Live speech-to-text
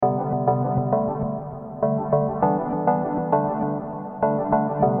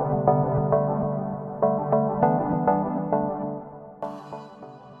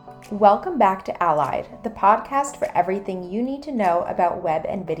Welcome back to Allied, the podcast for everything you need to know about web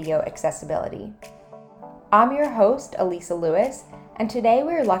and video accessibility. I'm your host, Elisa Lewis, and today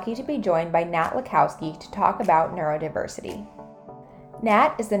we are lucky to be joined by Nat Lakowski to talk about neurodiversity.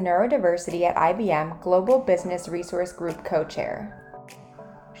 Nat is the Neurodiversity at IBM Global Business Resource Group co-chair.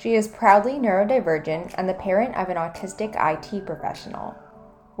 She is proudly neurodivergent and the parent of an autistic IT professional.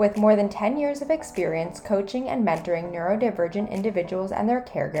 With more than 10 years of experience coaching and mentoring neurodivergent individuals and their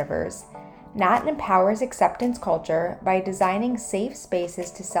caregivers, Nat empowers acceptance culture by designing safe spaces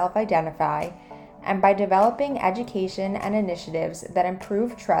to self-identify and by developing education and initiatives that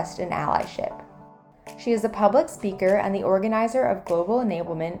improve trust and allyship. She is a public speaker and the organizer of global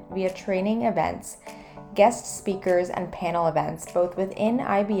enablement via training events, guest speakers, and panel events both within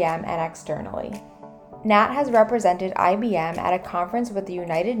IBM and externally. Nat has represented IBM at a conference with the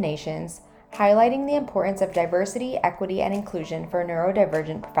United Nations, highlighting the importance of diversity, equity, and inclusion for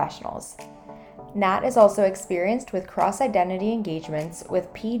neurodivergent professionals. Nat is also experienced with cross-identity engagements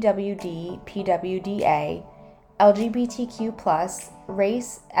with PWD, PWDA, LGBTQ+,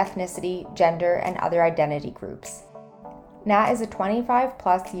 race, ethnicity, gender, and other identity groups. Nat is a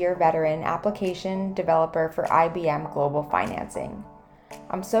 25-plus year veteran application developer for IBM Global Financing.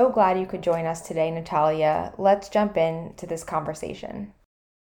 I'm so glad you could join us today, Natalia. Let's jump into this conversation.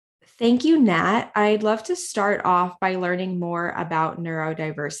 Thank you, Nat. I'd love to start off by learning more about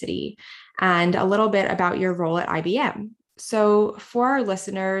neurodiversity and a little bit about your role at IBM. So for our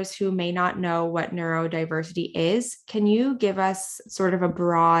listeners who may not know what neurodiversity is, can you give us sort of a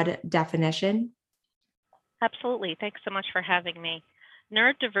broad definition? Absolutely. Thanks so much for having me.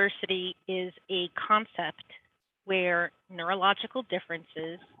 Neurodiversity is a concept where neurological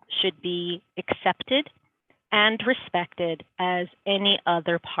differences should be accepted and respected as any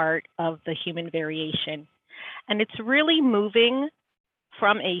other part of the human variation. And it's really moving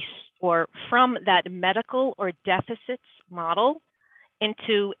from that medical or deficits model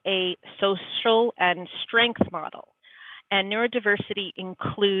into a social and strength model. And neurodiversity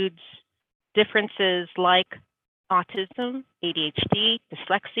includes differences like autism, ADHD,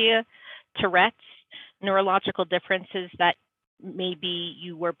 dyslexia, Tourette's, neurological differences that maybe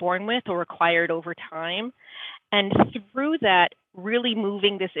you were born with or acquired over time. And through that, really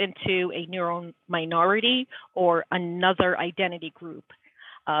moving this into a neuro minority or another identity group.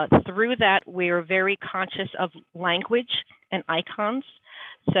 Through that, we're very conscious of language and icons.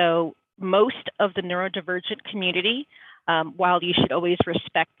 So most of the neurodivergent community, while you should always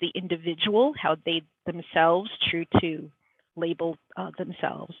respect the individual, how they themselves choose to label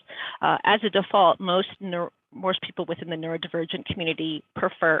themselves. As a default, most people within the neurodivergent community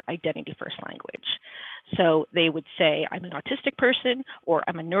prefer identity first language. So they would say, I'm an autistic person or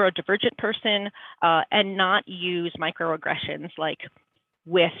I'm a neurodivergent person, and not use microaggressions like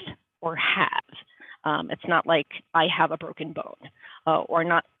with or have. It's not like I have a broken bone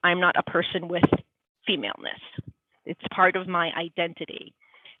or I'm not a person with femaleness. It's part of my identity.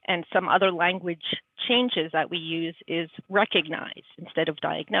 And some other language changes that we use is recognize instead of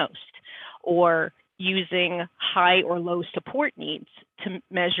diagnosed, or using high or low support needs to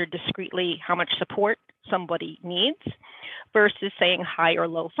measure discretely how much support somebody needs versus saying high or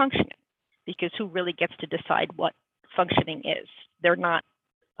low functioning, because who really gets to decide what functioning is? They're not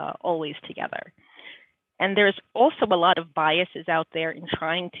always together. And there's also a lot of biases out there in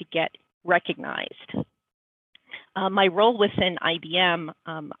trying to get recognized. My role within IBM,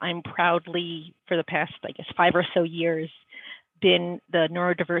 I'm proudly, for the past, 5 or so years, been the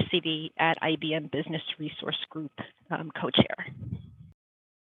Neurodiversity at IBM Business Resource Group co-chair.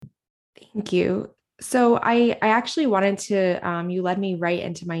 Thank you. So I actually wanted to, you led me right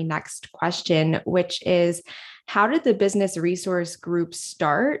into my next question, which is, how did the Business Resource Group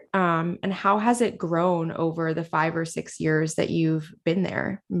start, and how has it grown over the 5 or 6 years that you've been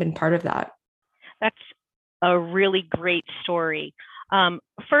there and been part of that? That's a really great story.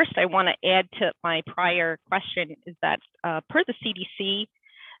 First, I want to add to my prior question is that per the CDC,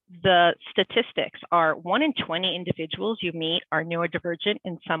 the statistics are 1 in 20 individuals you meet are neurodivergent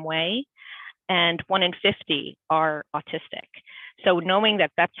in some way, and 1 in 50 are autistic. So knowing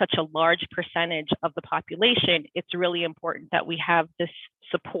that that's such a large percentage of the population, it's really important that we have this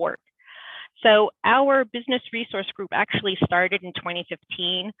support. So our business resource group actually started in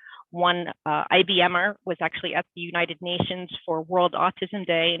 2015. One IBMer was actually at the United Nations for World Autism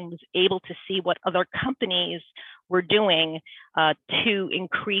Day and was able to see what other companies were doing to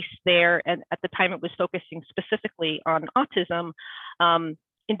increase their, and at the time it was focusing specifically on autism,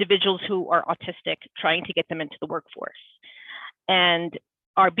 individuals who are autistic, trying to get them into the workforce. And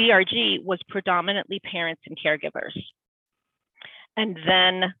our BRG was predominantly parents and caregivers. And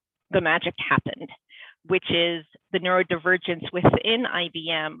then the magic happened, which is the neurodivergents within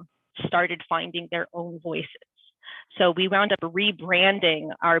IBM started finding their own voices. So we wound up rebranding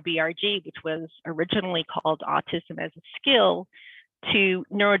our BRG, which was originally called Autism as a Skill, to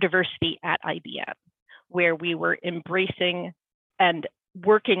Neurodiversity at IBM, where we were embracing and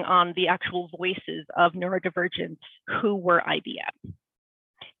working on the actual voices of neurodivergents who were IBM.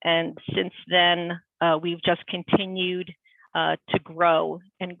 And since then, we've just continued to grow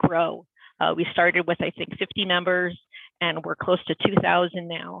and grow. We started with, I think, 50 members, and we're close to 2,000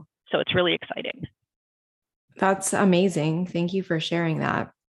 now. So it's really exciting. That's amazing. Thank you for sharing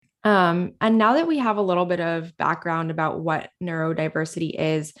that. And now that we have a little bit of background about what neurodiversity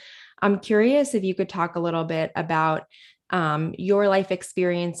is, I'm curious if you could talk a little bit about your life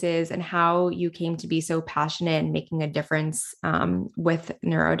experiences and how you came to be so passionate in making a difference with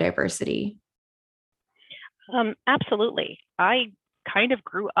neurodiversity. Absolutely. I kind of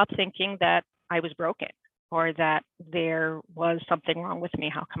grew up thinking that I was broken or that there was something wrong with me.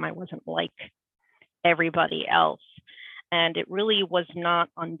 How come I wasn't like everybody else? And it really was not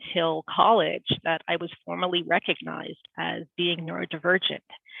until college that I was formally recognized as being neurodivergent.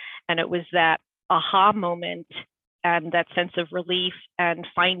 And it was that aha moment and that sense of relief and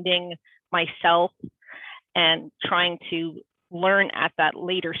finding myself and trying to learn at that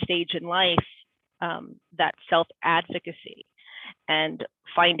later stage in life, that self-advocacy and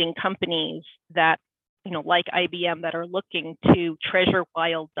finding companies that, like IBM, that are looking to treasure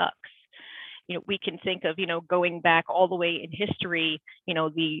wild ducks. We can think of, going back all the way in history,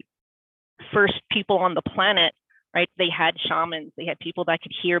 the first people on the planet, right? They had shamans, they had people that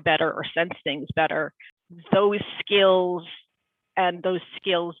could hear better or sense things better. Those skills and those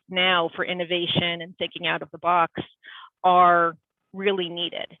skills now for innovation and thinking out of the box are really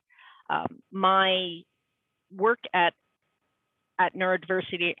needed. My work at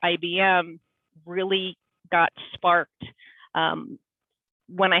Neurodiversity IBM really got sparked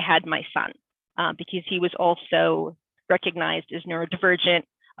when I had my son. Because he was also recognized as neurodivergent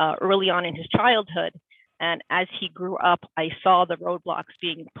early on in his childhood. And as he grew up, I saw the roadblocks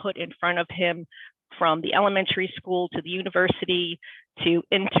being put in front of him from the elementary school to the university to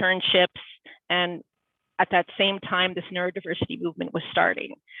internships. And at that same time, this neurodiversity movement was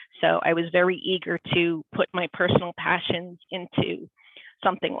starting. So I was very eager to put my personal passions into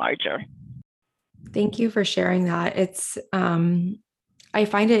something larger. Thank you for sharing that. I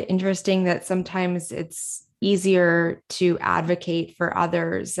find it interesting that sometimes it's easier to advocate for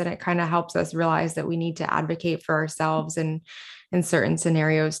others, and it kind of helps us realize that we need to advocate for ourselves and in certain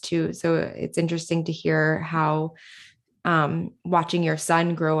scenarios too. So it's interesting to hear how watching your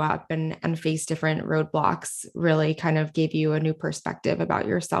son grow up and face different roadblocks really kind of gave you a new perspective about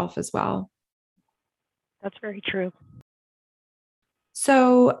yourself as well. That's very true.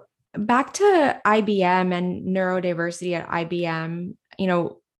 So back to IBM and neurodiversity at IBM,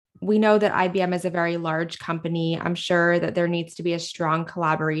 we know that IBM is a very large company. I'm sure that there needs to be a strong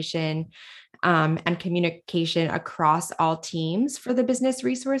collaboration and communication across all teams for the business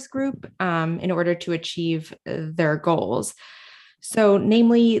resource group in order to achieve their goals. So,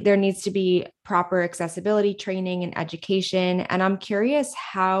 namely, there needs to be proper accessibility training and education. And I'm curious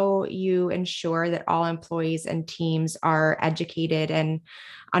how you ensure that all employees and teams are educated and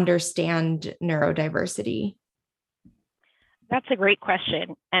understand neurodiversity. That's a great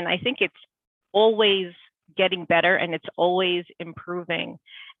question. And I think it's always getting better and it's always improving.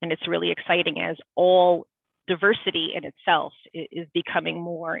 And it's really exciting as all diversity in itself is becoming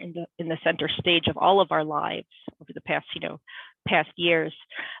more in the center stage of all of our lives over the past years.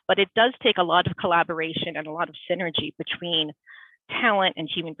 But it does take a lot of collaboration and a lot of synergy between talent and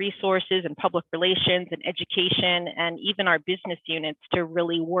human resources and public relations and education and even our business units to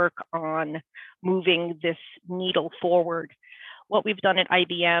really work on moving this needle forward. What we've done at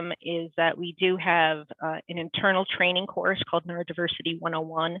IBM is that we do have an internal training course called Neurodiversity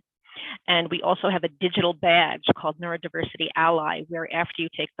 101. And we also have a digital badge called Neurodiversity Ally, where after you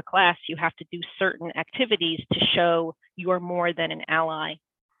take the class, you have to do certain activities to show you're more than an ally.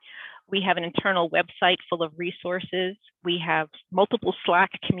 We have an internal website full of resources. We have multiple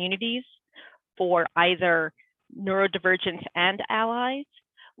Slack communities for either neurodivergents and allies.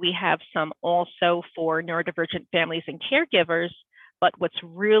 We have some also for neurodivergent families and caregivers. But what's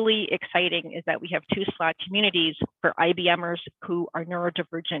really exciting is that we have 2 Slack communities for IBMers who are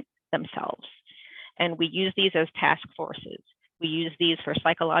neurodivergent themselves. And we use these as task forces. We use these for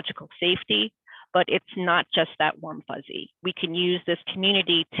psychological safety, but it's not just that warm fuzzy. We can use this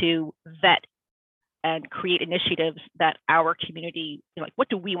community to vet and create initiatives that our community, like, what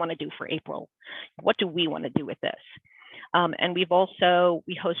do we want to do for April? What do we want to do with this? And we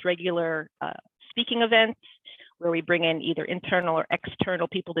host regular speaking events where we bring in either internal or external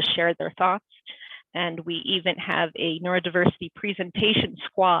people to share their thoughts. And we even have a neurodiversity presentation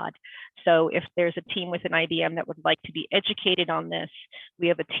squad. So if there's a team within IBM that would like to be educated on this, we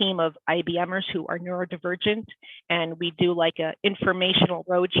have a team of IBMers who are neurodivergent, and we do like an informational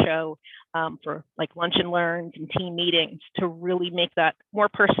roadshow for like lunch and learns and team meetings to really make that more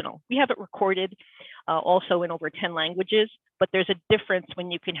personal. We have it recorded also in over 10 languages, but there's a difference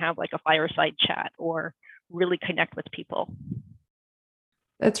when you can have like a fireside chat or really connect with people.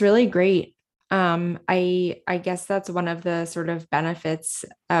 That's really great. I guess that's one of the sort of benefits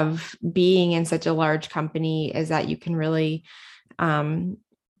of being in such a large company is that you can really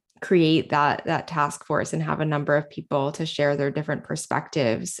create that task force and have a number of people to share their different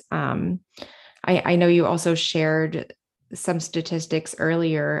perspectives. I know you also shared some statistics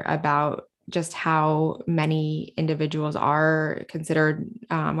earlier about just how many individuals are considered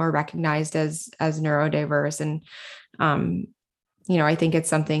or recognized as neurodiverse, and I think it's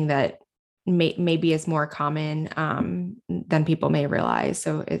something that maybe is more common than people may realize.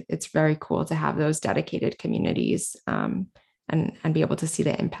 So it's very cool to have those dedicated communities and be able to see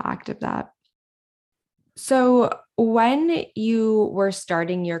the impact of that. So when you were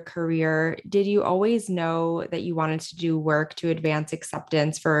starting your career, did you always know that you wanted to do work to advance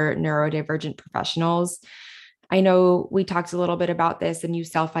acceptance for neurodivergent professionals? I know we talked a little bit about this, and you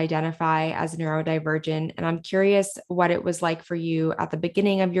self-identify as neurodivergent, and I'm curious what it was like for you at the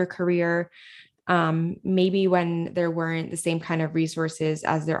beginning of your career, maybe when there weren't the same kind of resources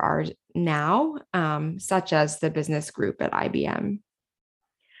as there are now, such as the business group at IBM.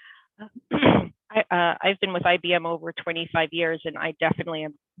 I've been with IBM over 25 years, and I definitely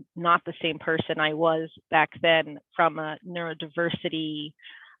am not the same person I was back then from a neurodiversity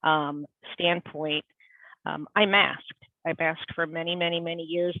standpoint. I masked for many, many, many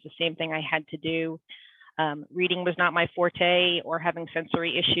years, the same thing I had to do. Reading was not my forte, or having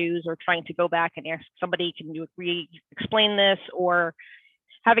sensory issues, or trying to go back and ask somebody, can you explain this, or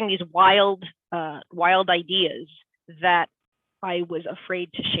having these wild ideas that I was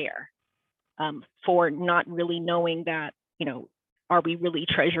afraid to share for not really knowing that, are we really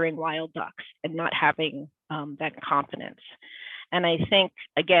treasuring wild ducks and not having that confidence. And I think,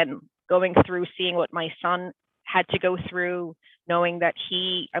 again, going through seeing what my son had to go through, knowing that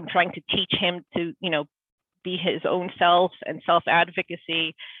I'm trying to teach him to, be his own self and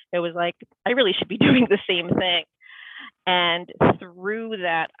self-advocacy, it was like, I really should be doing the same thing. And through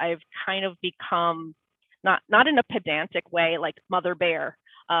that, I've kind of become, not in a pedantic way, like Mother Bear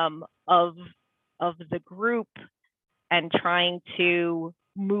of the group, and trying to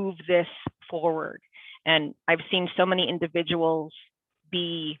move this forward. And I've seen so many individuals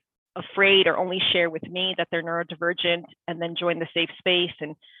be afraid or only share with me that they're neurodivergent, and then join the safe space,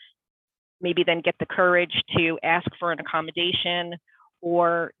 and maybe then get the courage to ask for an accommodation,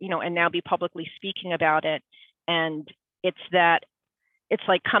 or, and now be publicly speaking about it. And it's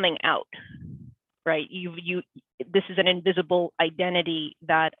like coming out, right? This is an invisible identity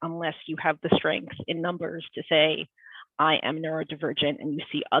that, unless you have the strength in numbers to say, I am neurodivergent, and you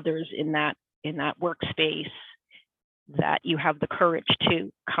see others in that workspace, that you have the courage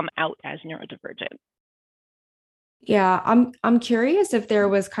to come out as neurodivergent. Yeah, I'm curious if there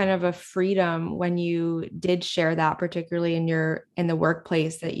was kind of a freedom when you did share that, particularly in the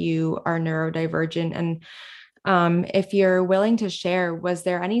workplace, that you are neurodivergent. And if you're willing to share, was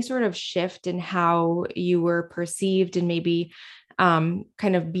there any sort of shift in how you were perceived, and maybe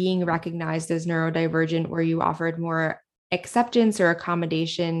kind of being recognized as neurodivergent, where you offered more acceptance or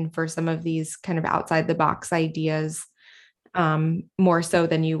accommodation for some of these kind of outside the box ideas, more so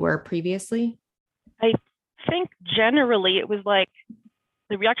than you were previously? I think generally it was like,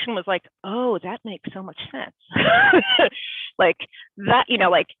 the reaction was like, oh, that makes so much sense. Like that,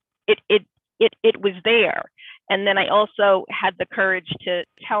 like it was there. And then I also had the courage to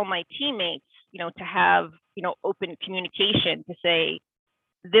tell my teammates, to have, open communication, to say,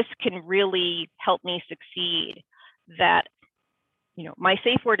 this can really help me succeed. That, my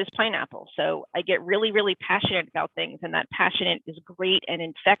safe word is pineapple. So I get really, really passionate about things, and that passionate is great and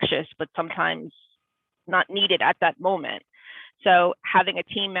infectious, but sometimes not needed at that moment. So having a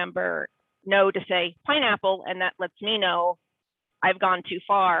team member know to say pineapple, and that lets me know I've gone too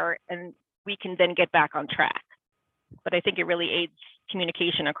far, and we can then get back on track. But I think it really aids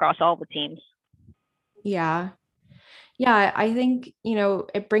communication across all the teams. Yeah. Yeah, I think,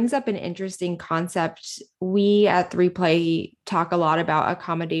 it brings up an interesting concept. We at 3Play talk a lot about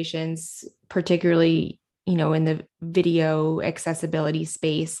accommodations, particularly, in the video accessibility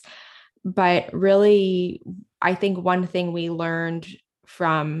space. But really, I think one thing we learned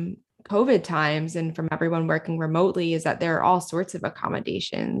from COVID times and from everyone working remotely is that there are all sorts of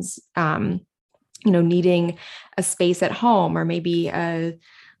accommodations. Needing a space at home or maybe a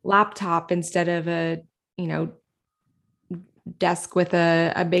laptop instead of a, desk with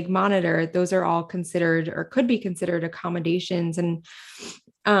a big monitor. Those are all considered or could be considered accommodations. And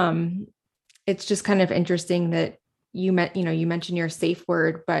it's just kind of interesting that you mentioned your safe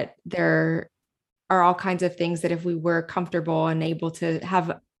word, but there are all kinds of things that if we were comfortable and able to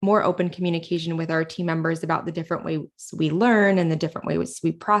have more open communication with our team members about the different ways we learn and the different ways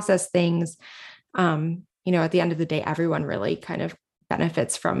we process things, at the end of the day, everyone really kind of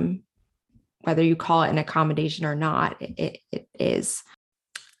benefits from whether you call it an accommodation or not. It is.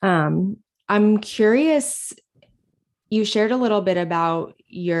 I'm curious, you shared a little bit about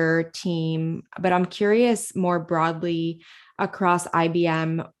your team, but I'm curious more broadly across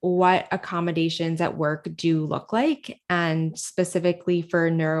IBM, what accommodations at work do look like, and specifically for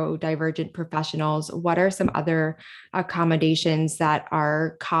neurodivergent professionals, what are some other accommodations that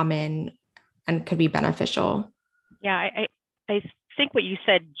are common and could be beneficial? Yeah, I think what you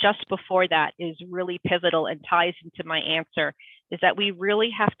said just before that is really pivotal and ties into my answer, is that we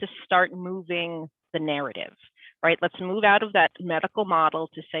really have to start moving the narrative, right? Let's move out of that medical model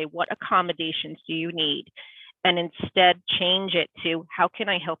to say, what accommodations do you need? And instead change it to, how can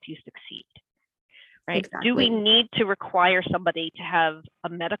I help you succeed? Right? Exactly. Do we need to require somebody to have a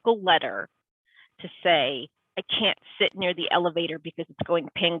medical letter to say, I can't sit near the elevator because it's going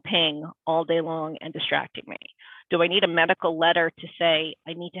ping, ping all day long and distracting me? Do I need a medical letter to say,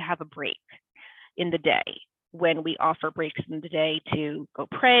 I need to have a break in the day, when we offer breaks in the day to go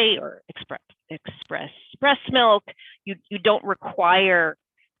pray or express breast milk? You don't require,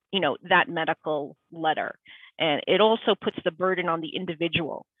 that medical letter. And it also puts the burden on the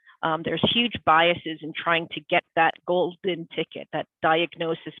individual. There's huge biases in trying to get that golden ticket, that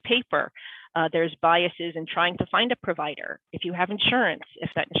diagnosis paper. There's biases in trying to find a provider. If you have insurance,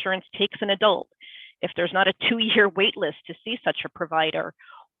 if that insurance takes an adult, if there's not a 2-year wait list to see such a provider,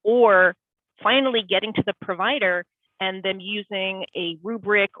 or finally getting to the provider and them using a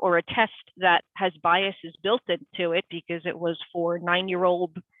rubric or a test that has biases built into it because it was for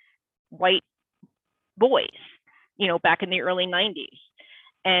 9-year-old white boys, back in the early 90s.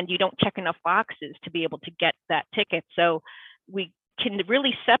 And you don't check enough boxes to be able to get that ticket. So we can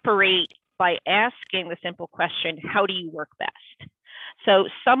really separate by asking the simple question, how do you work best? So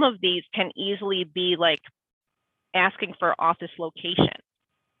some of these can easily be like asking for office location.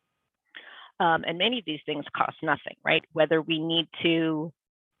 And many of these things cost nothing, right? Whether we need to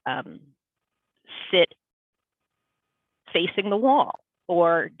sit facing the wall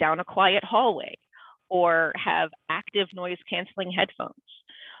or down a quiet hallway, or have active noise canceling headphones,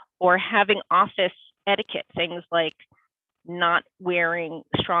 or having office etiquette, things like not wearing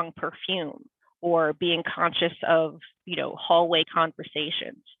strong perfume or being conscious of, hallway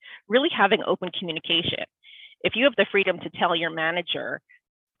conversations, really having open communication. If you have the freedom to tell your manager,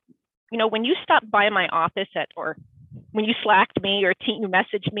 when you stopped by my office or when you Slacked me or you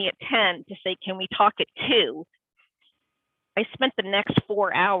messaged me at 10 to say, can we talk at 2? I spent the next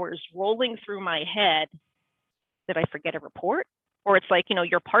 4 hours rolling through my head, did I forget a report? Or it's like,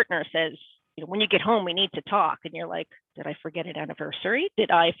 your partner says, when you get home, we need to talk. And you're like, did I forget an anniversary?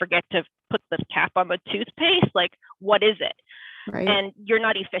 Did I forget to put the cap on the toothpaste? Like, what is it? Right. And you're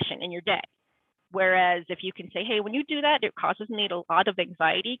not efficient in your day. Whereas if you can say, hey, when you do that, it causes me a lot of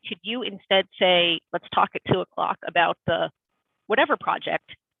anxiety. Could you instead say, let's talk at 2:00 about the whatever project,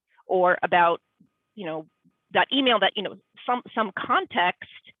 or about, that email that, some context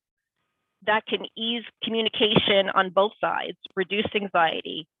that can ease communication on both sides, reduce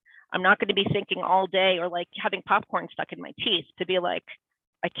anxiety. I'm not going to be thinking all day or like having popcorn stuck in my teeth to be like,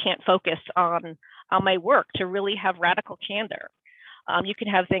 I can't focus on my work, to really have radical candor. You can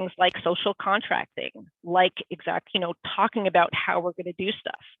have things like social contracting, like talking about how we're going to do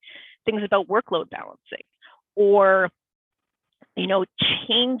stuff, things about workload balancing, or,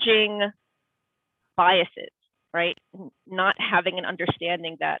 changing biases, right? Not having an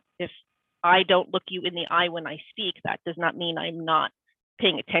understanding that if I don't look you in the eye when I speak, that does not mean I'm not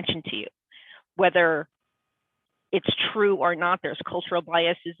paying attention to you. Whether it's true or not, there's cultural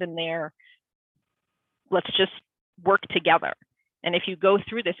biases in there. Let's just work together. And if you go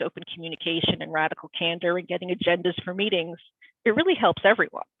through this open communication and radical candor and getting agendas for meetings, it really helps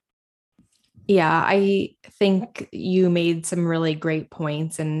everyone. Yeah, I think you made some really great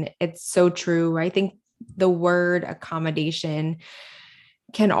points, and it's so true. I think the word accommodation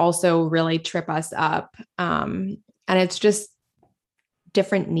can also really trip us up. And it's just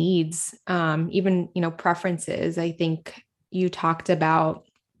different needs, even, preferences. I think you talked about,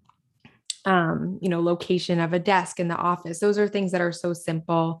 location of a desk in the office. Those are things that are so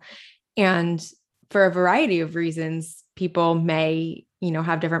simple. And for a variety of reasons, people may,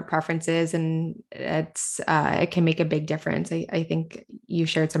 have different preferences, and it can make a big difference. I think you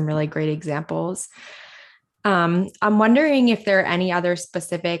shared some really great examples. I'm wondering if there are any other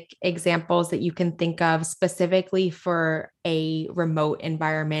specific examples that you can think of specifically for a remote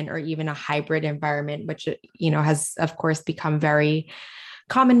environment or even a hybrid environment, which, has of course become very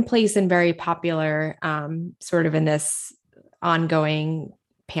commonplace and very popular, sort of in this ongoing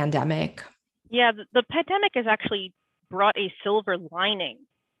pandemic. Yeah, the pandemic has actually brought a silver lining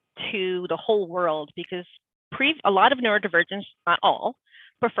to the whole world because a lot of neurodivergents, not all,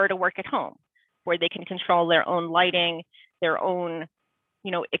 prefer to work at home where they can control their own lighting, their own,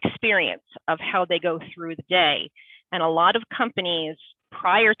 experience of how they go through the day. And a lot of companies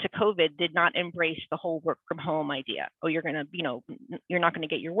prior to COVID did not embrace the whole work from home idea. Oh, you're not going to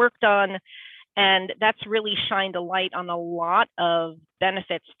get your work done. And that's really shined a light on a lot of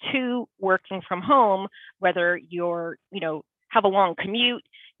benefits to working from home, whether you're, have a long commute,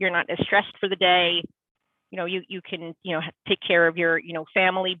 you're not as stressed for the day, you can, take care of your,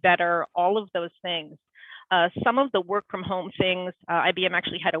 family better, all of those things. Some of the work from home things, IBM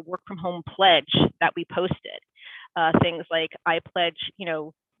actually had a work from home pledge that we posted. Things like I pledge,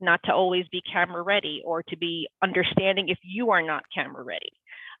 not to always be camera ready or to be understanding if you are not camera ready.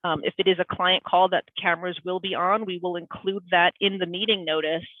 If it is a client call that the cameras will be on, we will include that in the meeting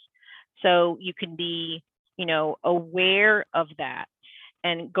notice so you can be, aware of that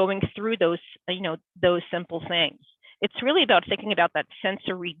and going through those, those simple things. It's really about thinking about that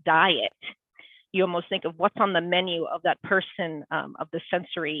sensory diet. You almost think of what's on the menu of that person, of the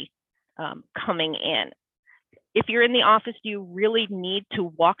sensory coming in. If you're in the office, do you really need to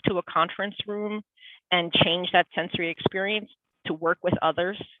walk to a conference room and change that sensory experience to work with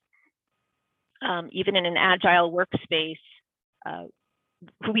others? Even in an agile workspace,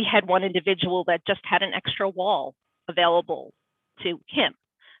 we had one individual that just had an extra wall available to him.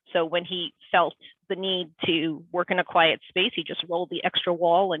 So when he felt the need to work in a quiet space, he just rolled the extra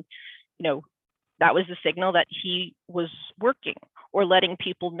wall, and that was the signal that he was working, or letting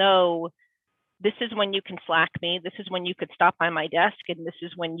people know, this is when you can Slack me, this is when you could stop by my desk, and this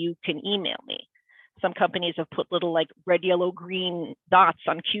is when you can email me. Some companies have put little like red, yellow, green dots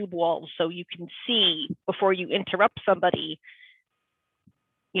on cube walls so you can see before you interrupt somebody,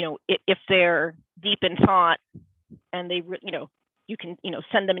 if they're deep in thought, and they, you can,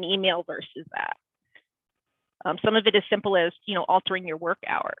 send them an email versus that. Some of it is simple as, altering your work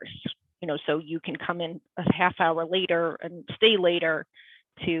hours, so you can come in a half hour later and stay later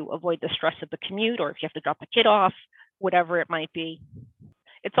to avoid the stress of the commute, or if you have to drop a kid off, whatever it might be.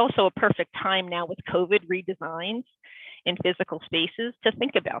 It's also a perfect time now with COVID redesigns in physical spaces to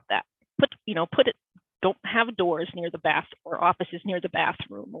think about that. Don't have doors near the bath or offices near the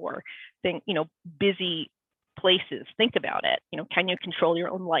bathroom or busy places. Think about it. Can you control your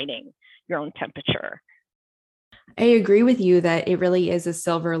own lighting, your own temperature? I agree with you that it really is a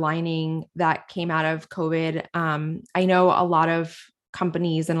silver lining that came out of COVID. I know a lot of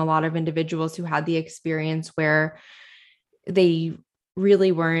companies and a lot of individuals who had the experience where they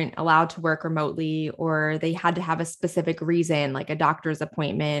really weren't allowed to work remotely, or they had to have a specific reason, like a doctor's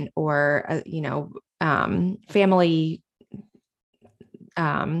appointment or a family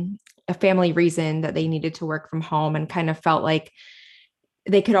reason that they needed to work from home, and kind of felt like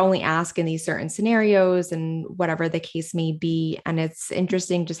they could only ask in these certain scenarios and whatever the case may be. And it's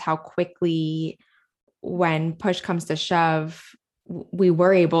interesting just how quickly, when push comes to shove, we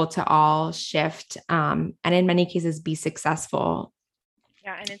were able to all shift, and in many cases be successful.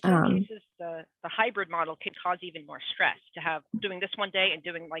 Yeah, and in some cases, the hybrid model can cause even more stress to have doing this one day and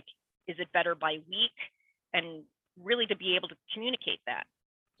doing is it better by week? And really to be able to communicate that.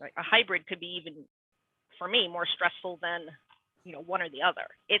 Like a hybrid could be even, for me, more stressful than, one or the other.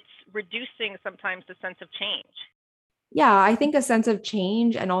 It's reducing sometimes the sense of change. Yeah, I think a sense of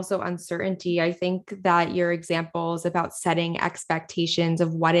change and also uncertainty. I think that your examples about setting expectations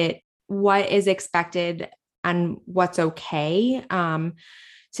of what is expected and what's okay,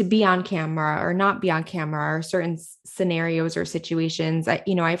 to be on camera or not be on camera, or certain scenarios or situations.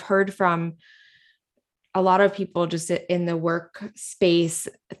 I've heard from a lot of people just in the workspace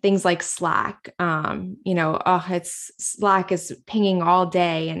things like Slack, it's Slack is pinging all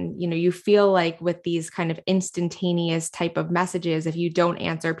day. And, you feel like with these kind of instantaneous type of messages, if you don't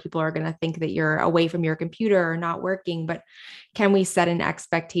answer, people are going to think that you're away from your computer or not working. But can we set an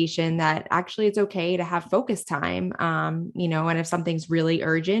expectation that actually it's okay to have focus time? And if something's really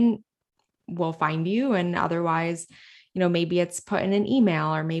urgent, we'll find you. And otherwise, maybe it's put in an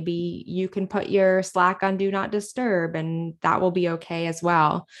email, or maybe you can put your Slack on do not disturb, and that will be okay as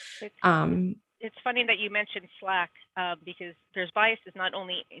well. It's funny that you mentioned Slack, because there's biases not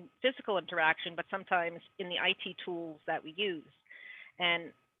only in physical interaction, but sometimes in the IT tools that we use.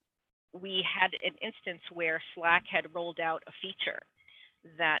 And we had an instance where Slack had rolled out a feature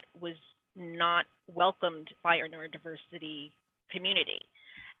that was not welcomed by our neurodiversity community.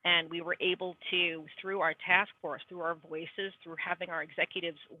 And we were able to, through our task force, through our voices, through having our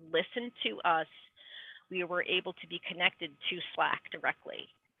executives listen to us, we were able to be connected to Slack directly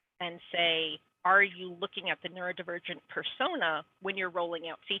and say, are you looking at the neurodivergent persona when you're rolling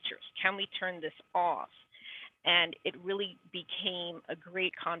out features? Can we turn this off? And it really became a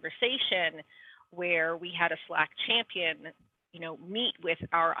great conversation where we had a Slack champion, meet with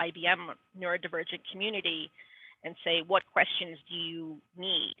our IBM neurodivergent community and say, what questions do you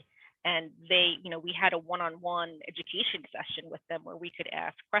need? And they, we had a one-on-one education session with them where we could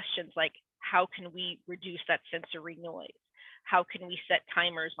ask questions like, how can we reduce that sensory noise? How can we set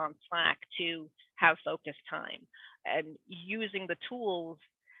timers on Slack to have focus time? And using the tools,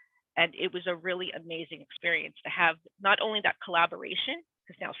 and it was a really amazing experience to have not only that collaboration,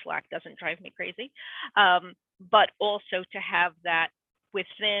 because now Slack doesn't drive me crazy, but also to have that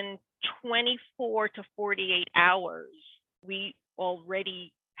within 24 to 48 hours, we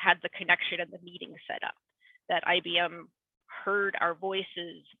already had the connection and the meeting set up, that IBM heard our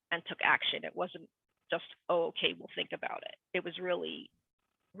voices and took action. It wasn't just, oh, okay, we'll think about it. It was really,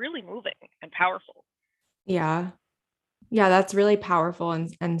 really moving and powerful. Yeah. Yeah, that's really powerful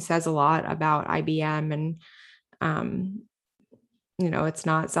and says a lot about IBM. And, it's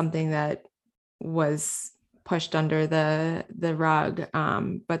not something that was pushed under the rug,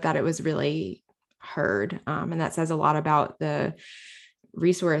 but that it was really heard. And that says a lot about the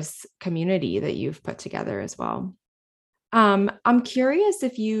resource community that you've put together as well. I'm curious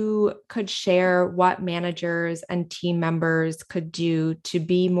if you could share what managers and team members could do to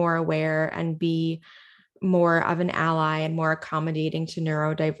be more aware and be more of an ally and more accommodating to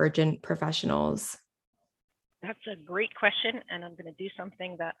neurodivergent professionals. That's a great question, and I'm going to do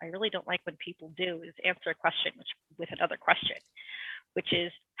something that I really don't like when people do, is answer a question with another question, which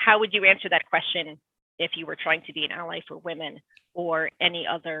is, how would you answer that question if you were trying to be an ally for women or any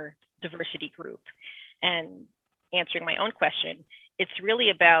other diversity group? And answering my own question, it's really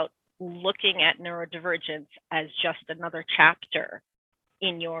about looking at neurodivergence as just another chapter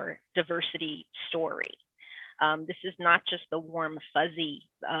in your diversity story. This is not just the warm fuzzy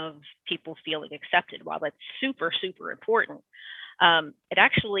of people feeling accepted. While that's super, super important, it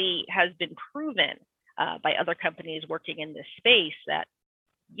actually has been proven by other companies working in this space that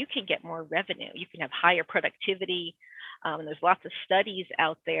you can get more revenue, you can have higher productivity, and there's lots of studies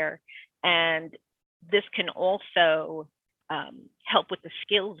out there. And this can also help with the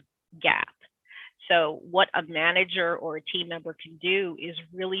skills gap. So what a manager or a team member can do is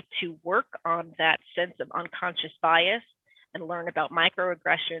really to work on that sense of unconscious bias and learn about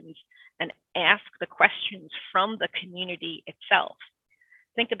microaggressions and ask the questions from the community itself.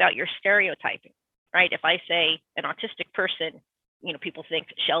 Think about your stereotyping, right? If I say an autistic person, people think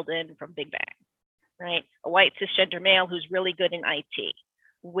Sheldon from Big Bang, right? A white cisgender male who's really good in IT,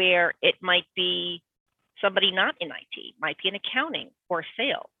 where it might be somebody not in IT, might be in accounting or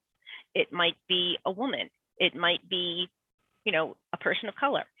sales. It might be a woman. It might be, a person of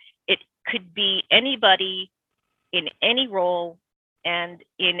color. It could be anybody in any role and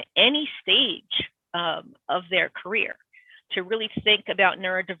in any stage of their career, to really think about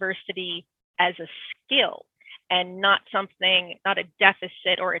neurodiversity as a skill and not a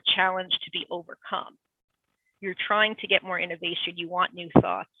deficit or a challenge to be overcome. You're trying to get more innovation. You want new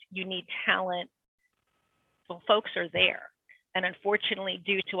thoughts. You need talent. Well, folks are there. And unfortunately,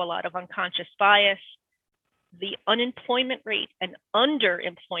 due to a lot of unconscious bias, the unemployment rate and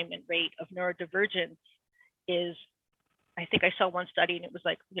underemployment rate of neurodivergence is, I think I saw one study and it was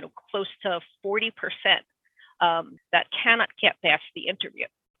like, close to 40% that cannot get past the interview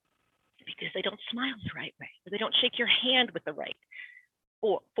because they don't smile the right way, or they don't shake your hand with the right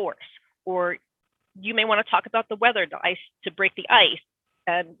force. Or you may want to talk about the weather, the ice, to break the ice,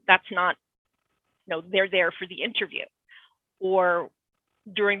 and that's not, they're there for the interview. Or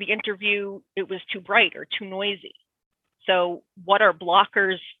during the interview, it was too bright or too noisy. So what are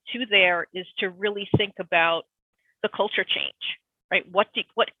blockers to there is to really think about the culture change, right? What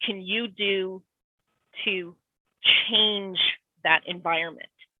can you do to change that environment?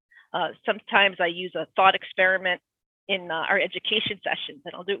 Sometimes I use a thought experiment in our education sessions,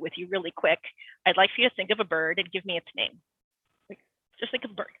 and I'll do it with you really quick. I'd like for you to think of a bird and give me its name. Like, just think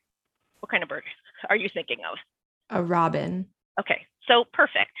of a bird. What kind of bird are you thinking of? A robin. Okay, so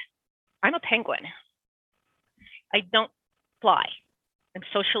perfect. I'm a penguin. I don't fly. I'm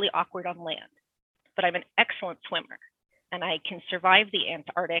socially awkward on land, but I'm an excellent swimmer, and I can survive the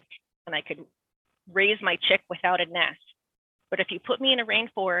Antarctic, and I could raise my chick without a nest. But if you put me in a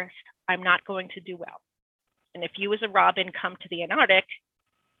rainforest, I'm not going to do well. And if you as a robin come to the Antarctic,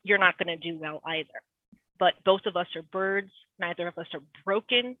 you're not going to do well either. But both of us are birds. Neither of us are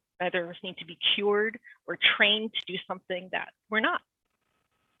broken. Neither of us need to be cured or trained to do something that we're not.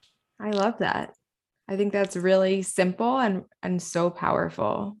 I love that. I think that's really simple and so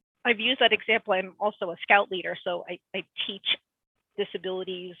powerful. I've used that example. I'm also a scout leader, so I teach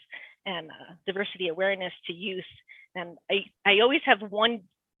disabilities and diversity awareness to youth. And I always have one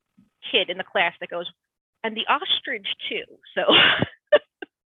kid in the class that goes, and the ostrich too. So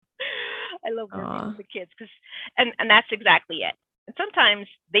I love working with the kids because, and that's exactly it. And sometimes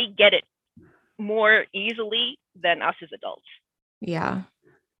they get it more easily than us as adults. Yeah,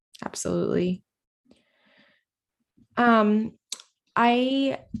 absolutely.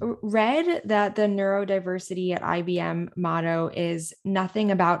 I read that the neurodiversity at IBM motto is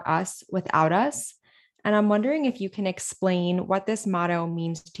nothing about us without us. And I'm wondering if you can explain what this motto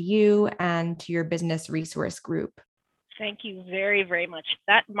means to you and to your business resource group. Thank you very, very much.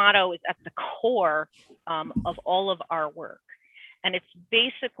 That motto is at the core of all of our work. And it's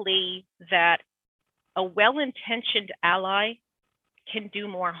basically that a well-intentioned ally can do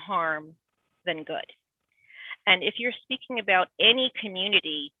more harm than good. And if you're speaking about any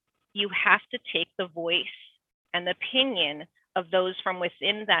community, you have to take the voice and the opinion of those from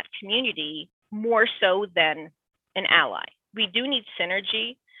within that community more so than an ally. We do need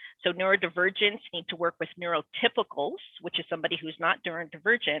synergy. So neurodivergents need to work with neurotypicals, which is somebody who's not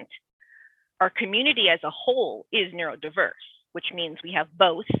neurodivergent. Our community as a whole is neurodiverse, which means we have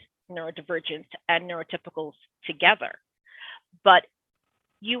both neurodivergent and neurotypicals together. But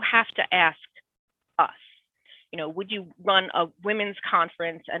you have to ask us, would you run a women's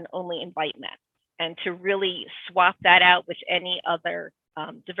conference and only invite men? And to really swap that out with any other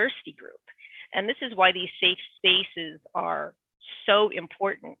diversity group. And this is why these safe spaces are so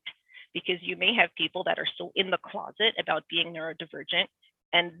important, because you may have people that are still in the closet about being neurodivergent,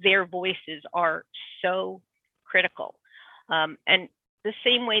 and their voices are so critical. And the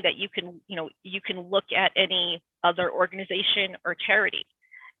same way that you can look at any other organization or charity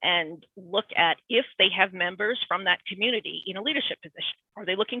and look at if they have members from that community in a leadership position. Are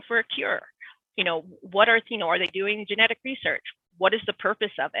they looking for a cure? Are they doing genetic research? What is the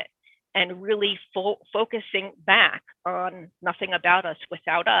purpose of it? And really focusing back on nothing about us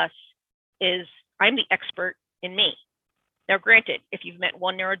without us is, I'm the expert in me. Now, granted, if you've met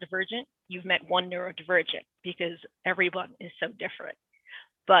one neurodivergent, you've met one neurodivergent, because everyone is so different.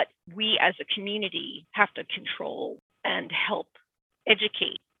 But we as a community have to control and help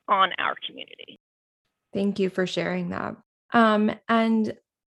educate on our community. Thank you for sharing that. And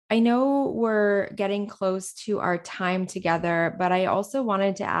I know we're getting close to our time together, but I also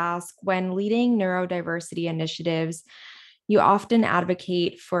wanted to ask, when leading neurodiversity initiatives, you often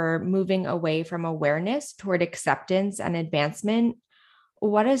advocate for moving away from awareness toward acceptance and advancement.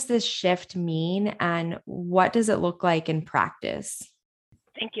 What does this shift mean, and what does it look like in practice?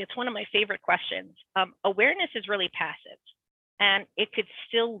 Thank you. It's one of my favorite questions. Awareness is really passive, and it could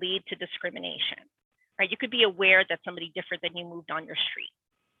still lead to discrimination, right? You could be aware that somebody different than you moved on your street,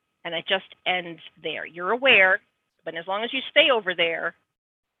 and it just ends there. You're aware, but as long as you stay over there,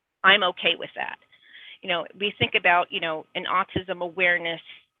 I'm okay with that. We think about, an autism awareness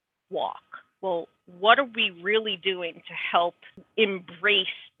walk. Well, what are we really doing to help embrace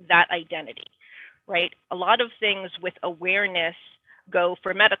that identity, right? A lot of things with awareness go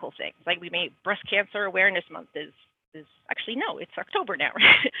for medical things. Like Breast Cancer Awareness Month is actually, no, it's October now,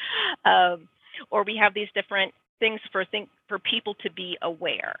 right? Or we have these different things for people to be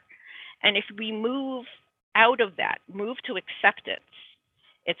aware. And if we move out of that, move to acceptance,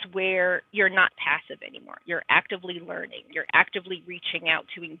 it's where you're not passive anymore. You're actively learning. You're actively reaching out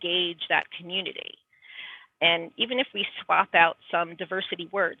to engage that community. And even if we swap out some diversity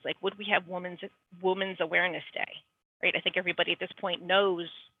words, like would we have Women's Awareness Day, right? I think everybody at this point knows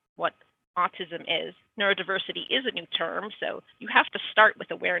what autism is. Neurodiversity is a new term, so you have to start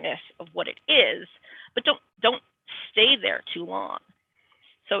with awareness of what it is, but don't stay there too long.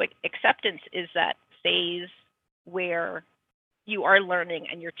 So acceptance is that phase where you are learning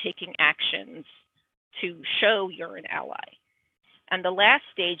and you're taking actions to show you're an ally. And the last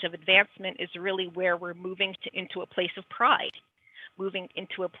stage of advancement is really where we're moving into a place of pride, moving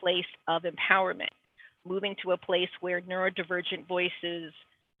into a place of empowerment, moving to a place where neurodivergent voices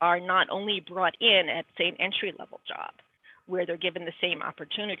are not only brought in at, say, an entry-level job, where they're given the same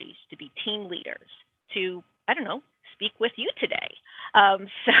opportunities to be team leaders, to, I don't know, speak with you today.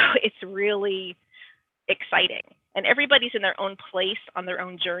 So it's really exciting. And everybody's in their own place on their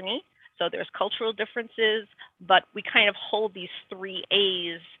own journey. So there's cultural differences, but we kind of hold these 3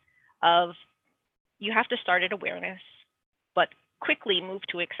 A's of you have to start at awareness, but quickly move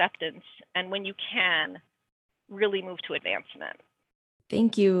to acceptance. And when you can, really move to advancement.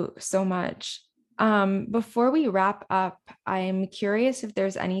 Thank you so much. Before we wrap up, I'm curious if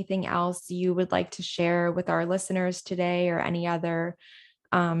there's anything else you would like to share with our listeners today, or any other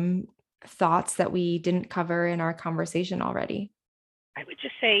thoughts that we didn't cover in our conversation already. I would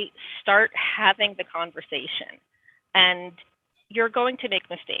just say start having the conversation. And you're going to make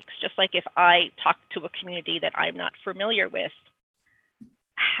mistakes. Just like if I talk to a community that I'm not familiar with,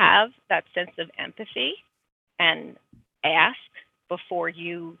 have that sense of empathy and ask before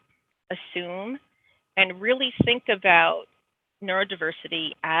you assume, and really think about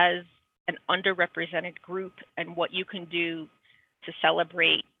neurodiversity as an underrepresented group and what you can do to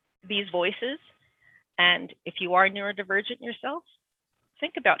celebrate these voices. And if you are neurodivergent yourself,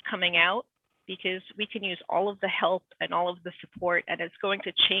 think about coming out, because we can use all of the help and all of the support, and it's going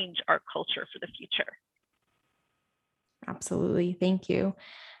to change our culture for the future. Absolutely. Thank you.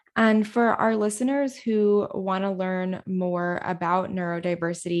 And for our listeners who want to learn more about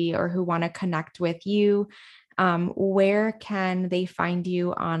neurodiversity, or who want to connect with you, where can they find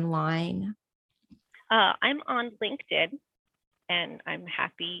you online? I'm on LinkedIn, and I'm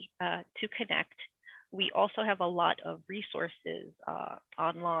happy to connect. We also have a lot of resources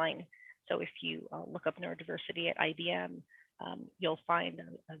online. So if you look up neurodiversity at IBM, you'll find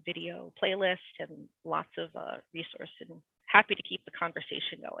a video playlist and lots of resources. And happy to keep the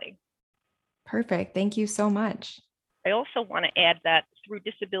conversation going. Perfect. Thank you so much. I also want to add that through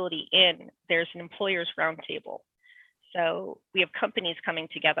Disability In, there's an employers roundtable. So we have companies coming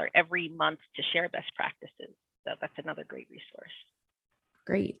together every month to share best practices. So that's another great resource.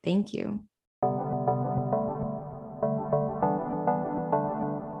 Great. Thank you.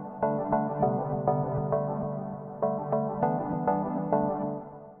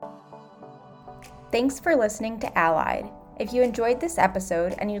 Thanks for listening to Allied. If you enjoyed this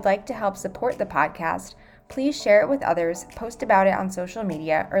episode and you'd like to help support the podcast, please share it with others, post about it on social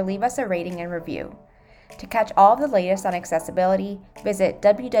media, or leave us a rating and review. To catch all of the latest on accessibility, visit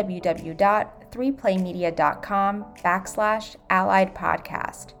www.3playmedia.com/Allied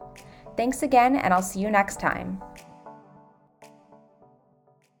Podcast. Thanks again, and I'll see you next time.